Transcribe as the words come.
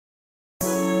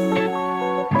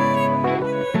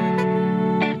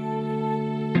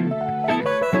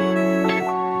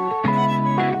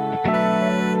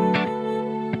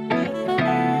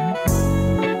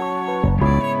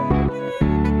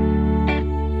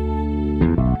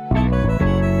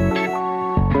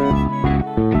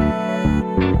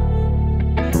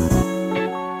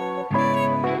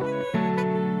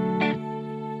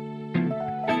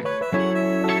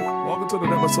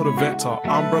episode of Vet Talk.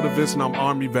 I'm Brother Vince and I'm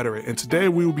Army veteran. And today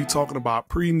we will be talking about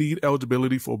pre-need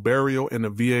eligibility for burial in the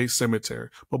VA cemetery.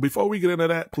 But before we get into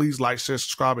that, please like, share,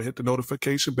 subscribe, and hit the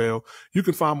notification bell. You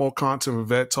can find more content with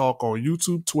Vet Talk on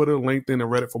YouTube, Twitter, LinkedIn, and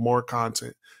Reddit for more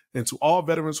content. And to all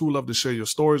veterans who love to share your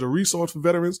stories or resource for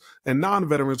veterans and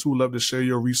non-veterans who love to share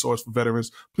your resource for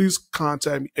veterans, please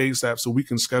contact me ASAP so we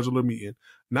can schedule a meeting.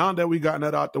 Now that we got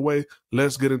that out the way,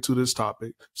 let's get into this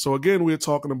topic. So again, we're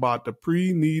talking about the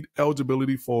pre-need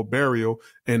eligibility for burial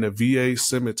in the VA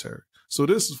cemetery. So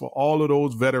this is for all of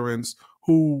those veterans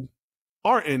who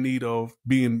aren't in need of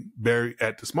being buried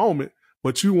at this moment,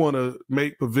 but you want to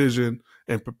make provision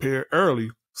and prepare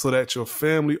early so that your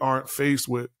family aren't faced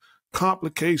with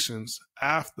complications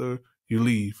after you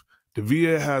leave. The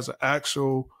VA has an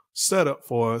actual setup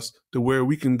for us to where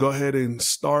we can go ahead and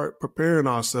start preparing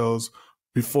ourselves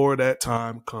before that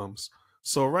time comes.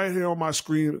 So right here on my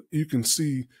screen, you can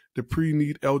see the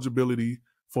pre-need eligibility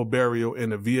for burial in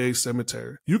the VA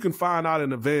cemetery. You can find out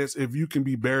in advance if you can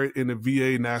be buried in the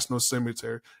VA National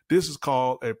Cemetery. This is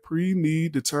called a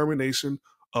pre-need determination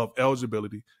of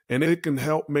eligibility, and it can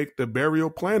help make the burial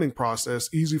planning process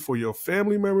easy for your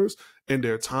family members in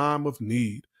their time of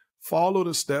need. Follow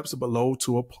the steps below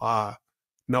to apply.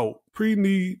 Note,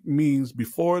 pre-need means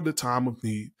before the time of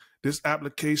need. This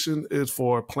application is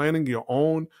for planning your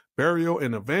own burial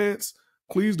in advance.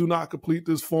 Please do not complete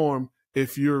this form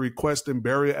if you're requesting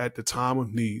burial at the time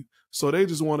of need. So they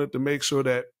just wanted to make sure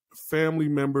that family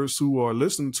members who are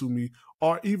listening to me,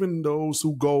 or even those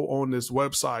who go on this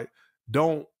website,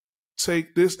 don't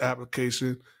take this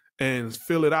application and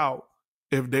fill it out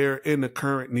if they're in the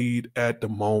current need at the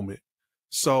moment.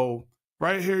 So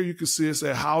right here, you can see it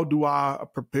said, how do I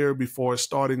prepare before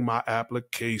starting my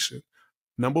application?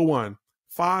 Number one,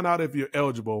 find out if you're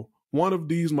eligible. One of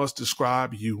these must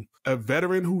describe you. A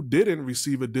veteran who didn't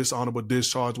receive a dishonorable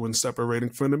discharge when separating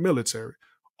from the military,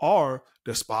 or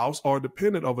the spouse or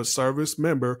dependent of a service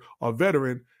member or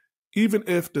veteran, even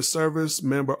if the service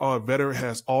member or veteran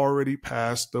has already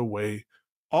passed away,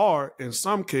 or in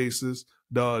some cases,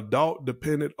 the adult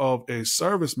dependent of a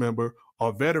service member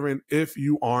or veteran if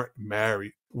you aren't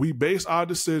married. We base our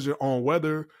decision on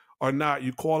whether or not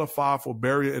you qualify for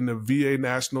burial in the VA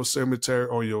National Cemetery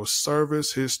on your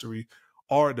service history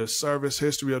or the service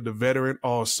history of the veteran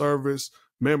or service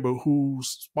member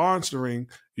who's sponsoring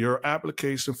your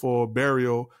application for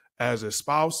burial as a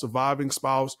spouse, surviving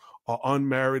spouse, or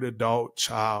unmarried adult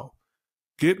child.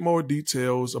 Get more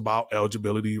details about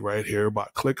eligibility right here by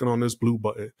clicking on this blue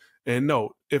button. And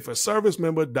note, if a service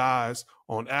member dies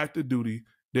on active duty,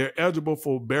 they're eligible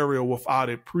for burial without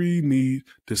a pre-need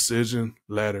decision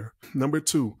letter. Number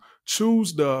two,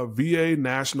 choose the VA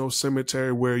National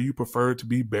Cemetery where you prefer to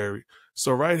be buried.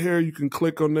 So right here, you can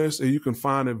click on this and you can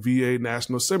find a VA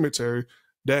National Cemetery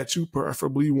that you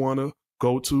preferably want to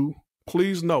go to.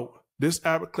 Please note, this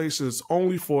application is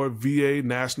only for VA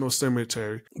National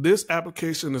Cemetery. This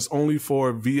application is only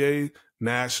for VA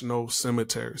National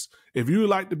Cemeteries. If you would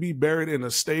like to be buried in a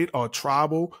state or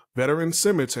tribal veteran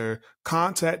cemetery,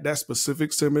 contact that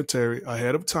specific cemetery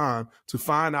ahead of time to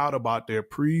find out about their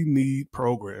pre-need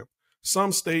program.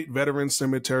 Some state veteran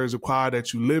cemeteries require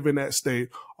that you live in that state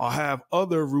or have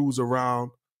other rules around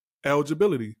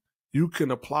eligibility. You can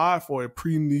apply for a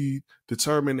pre-need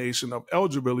determination of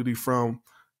eligibility from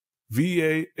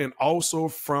VA and also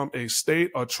from a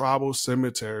state or tribal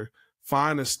cemetery.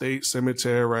 Find a state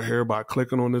cemetery right here by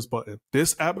clicking on this button.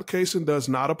 This application does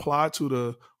not apply to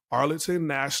the Arlington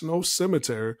National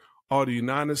Cemetery or the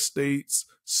United States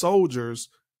Soldiers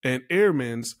and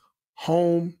Airmen's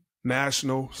Home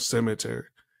National Cemetery.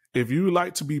 If you would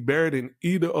like to be buried in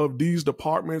either of these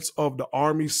departments of the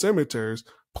Army cemeteries,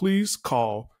 please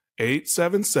call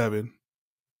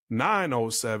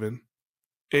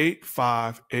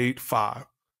 877-907-8585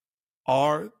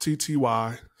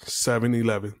 RTTY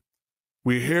 711.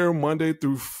 We're here Monday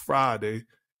through Friday,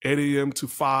 8 a.m. to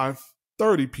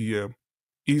 5:30 p.m.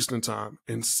 Eastern Time,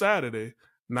 and Saturday,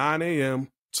 9 a.m.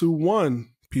 to 1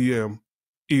 p.m.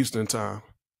 Eastern Time.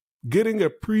 Getting a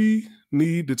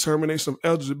pre-need determination of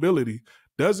eligibility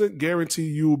doesn't guarantee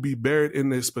you will be buried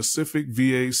in a specific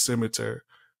VA cemetery.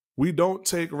 We don't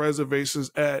take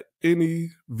reservations at any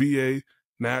VA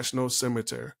National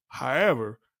Cemetery.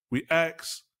 However, we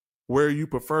ask where you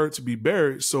prefer to be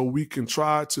buried so we can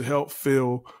try to help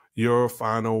fill your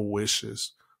final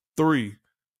wishes. 3,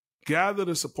 gather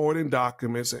the supporting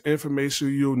documents and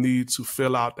information you'll need to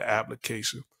fill out the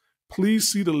application.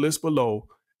 Please see the list below.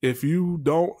 If you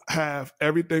don't have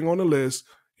everything on the list,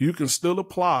 you can still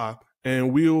apply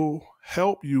and we'll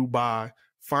help you by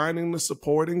finding the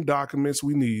supporting documents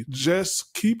we need.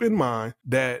 Just keep in mind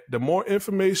that the more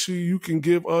information you can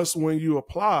give us when you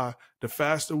apply, the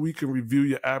faster we can review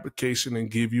your application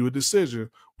and give you a decision.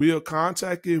 We'll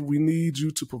contact you if we need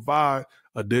you to provide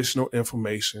additional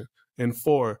information. And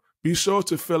 4, be sure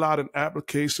to fill out an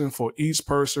application for each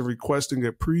person requesting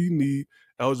a pre-need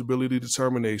eligibility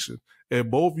determination. If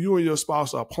both you and your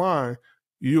spouse are applying,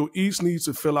 you'll each need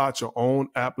to fill out your own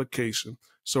application.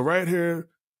 So right here,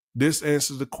 this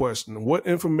answers the question, what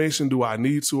information do I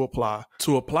need to apply?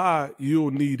 To apply,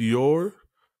 you'll need your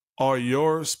or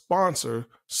your sponsor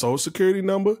social security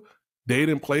number, date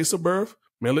and place of birth,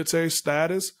 military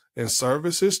status, and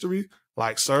service history,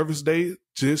 like service date,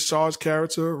 discharge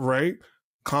character, rank,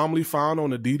 commonly found on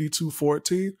the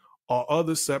DD-214, or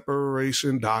other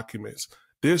separation documents.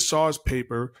 Discharge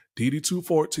paper,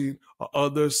 DD-214, or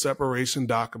other separation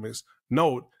documents.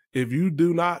 Note, if you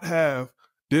do not have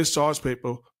discharge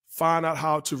paper, find out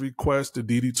how to request the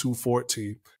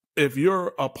DD-214. If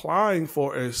you're applying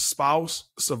for a spouse,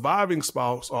 surviving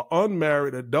spouse, or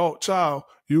unmarried adult child,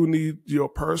 you need your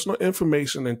personal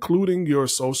information, including your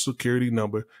social security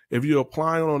number. If you're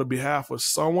applying on the behalf of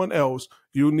someone else,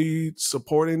 you need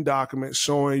supporting documents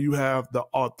showing you have the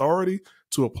authority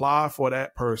to apply for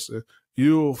that person.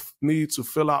 You'll need to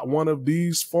fill out one of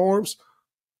these forms,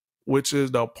 which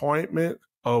is the appointment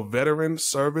of Veteran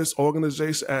Service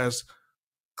Organization as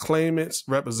Claimant's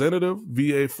Representative,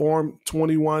 VA Form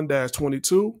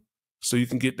 21-22. So you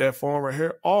can get that form right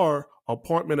here, or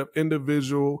appointment of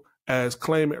individual as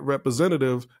Claimant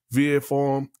Representative, VA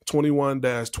Form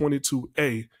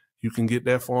 21-22A. You can get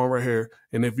that form right here.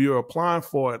 And if you're applying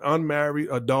for an unmarried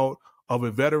adult of a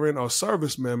veteran or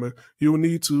service member, you will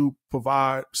need to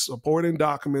provide supporting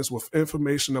documents with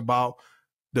information about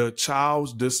the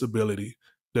child's disability.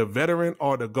 The veteran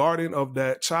or the guardian of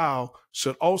that child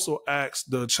should also ask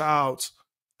the child's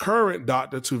current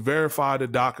doctor to verify the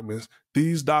documents.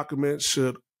 These documents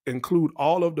should include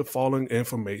all of the following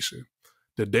information: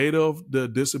 the date of the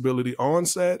disability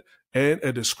onset and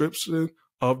a description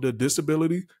of the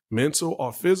disability, mental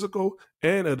or physical,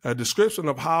 and a description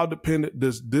of how dependent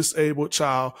this disabled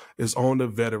child is on the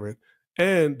veteran,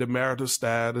 and the marital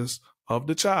status of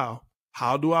the child.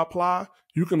 How do I apply?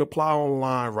 You can apply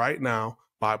online right now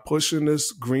by pushing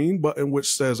this green button which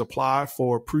says apply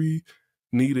for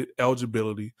pre-needed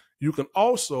eligibility. You can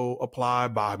also apply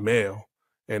by mail,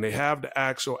 and they have the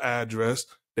actual address.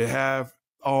 They have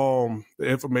the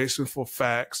information for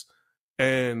fax,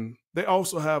 and they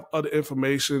also have other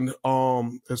information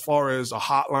as far as a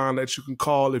hotline that you can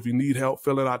call if you need help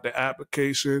filling out the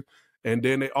application. And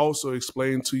then they also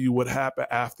explain to you what happened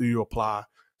after you apply.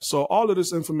 So all of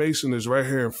this information is right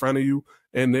here in front of you,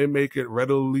 and they make it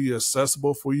readily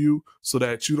accessible for you so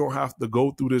that you don't have to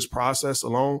go through this process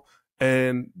alone.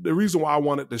 And the reason why I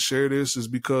wanted to share this is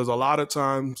because a lot of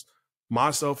times,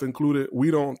 myself included,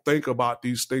 we don't think about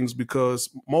these things because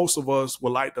most of us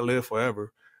would like to live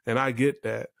forever. And I get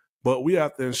that. But we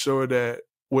have to ensure that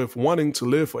with wanting to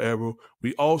live forever,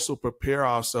 we also prepare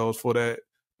ourselves for that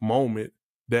moment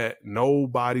that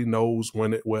nobody knows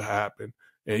when it will happen.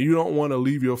 And you don't want to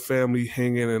leave your family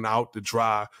hanging and out to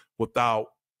dry without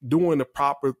doing the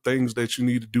proper things that you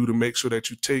need to do to make sure that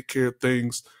you take care of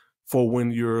things for when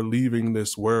you're leaving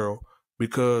this world.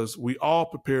 Because we all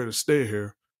prepare to stay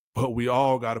here, but we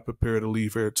all got to prepare to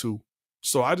leave here too.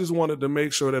 So I just wanted to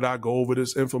make sure that I go over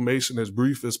this information as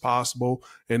brief as possible.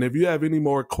 And if you have any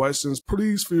more questions,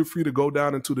 please feel free to go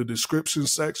down into the description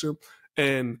section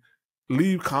and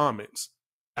leave comments.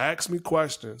 Ask me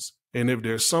questions. And if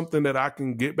there's something that I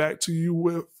can get back to you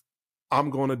with, I'm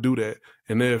going to do that.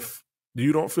 And if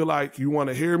you don't feel like you want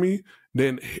to hear me,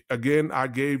 then again, I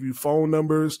gave you phone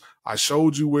numbers. I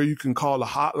showed you where you can call a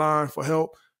hotline for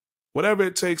help. Whatever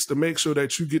it takes to make sure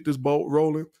that you get this boat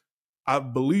rolling. I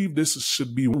believe this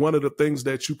should be one of the things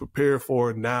that you prepare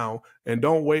for now, and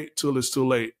don't wait till it's too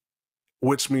late,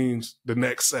 which means the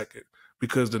next second,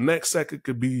 because the next second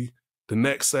could be the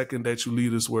next second that you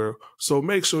leave this world. So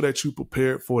make sure that you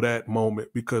prepared for that moment,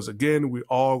 because again, we're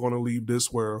all going to leave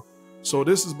this world. So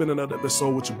this has been another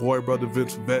episode with your boy, Brother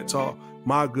Vince from Vet Talk.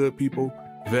 My good people,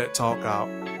 Vet Talk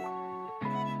out.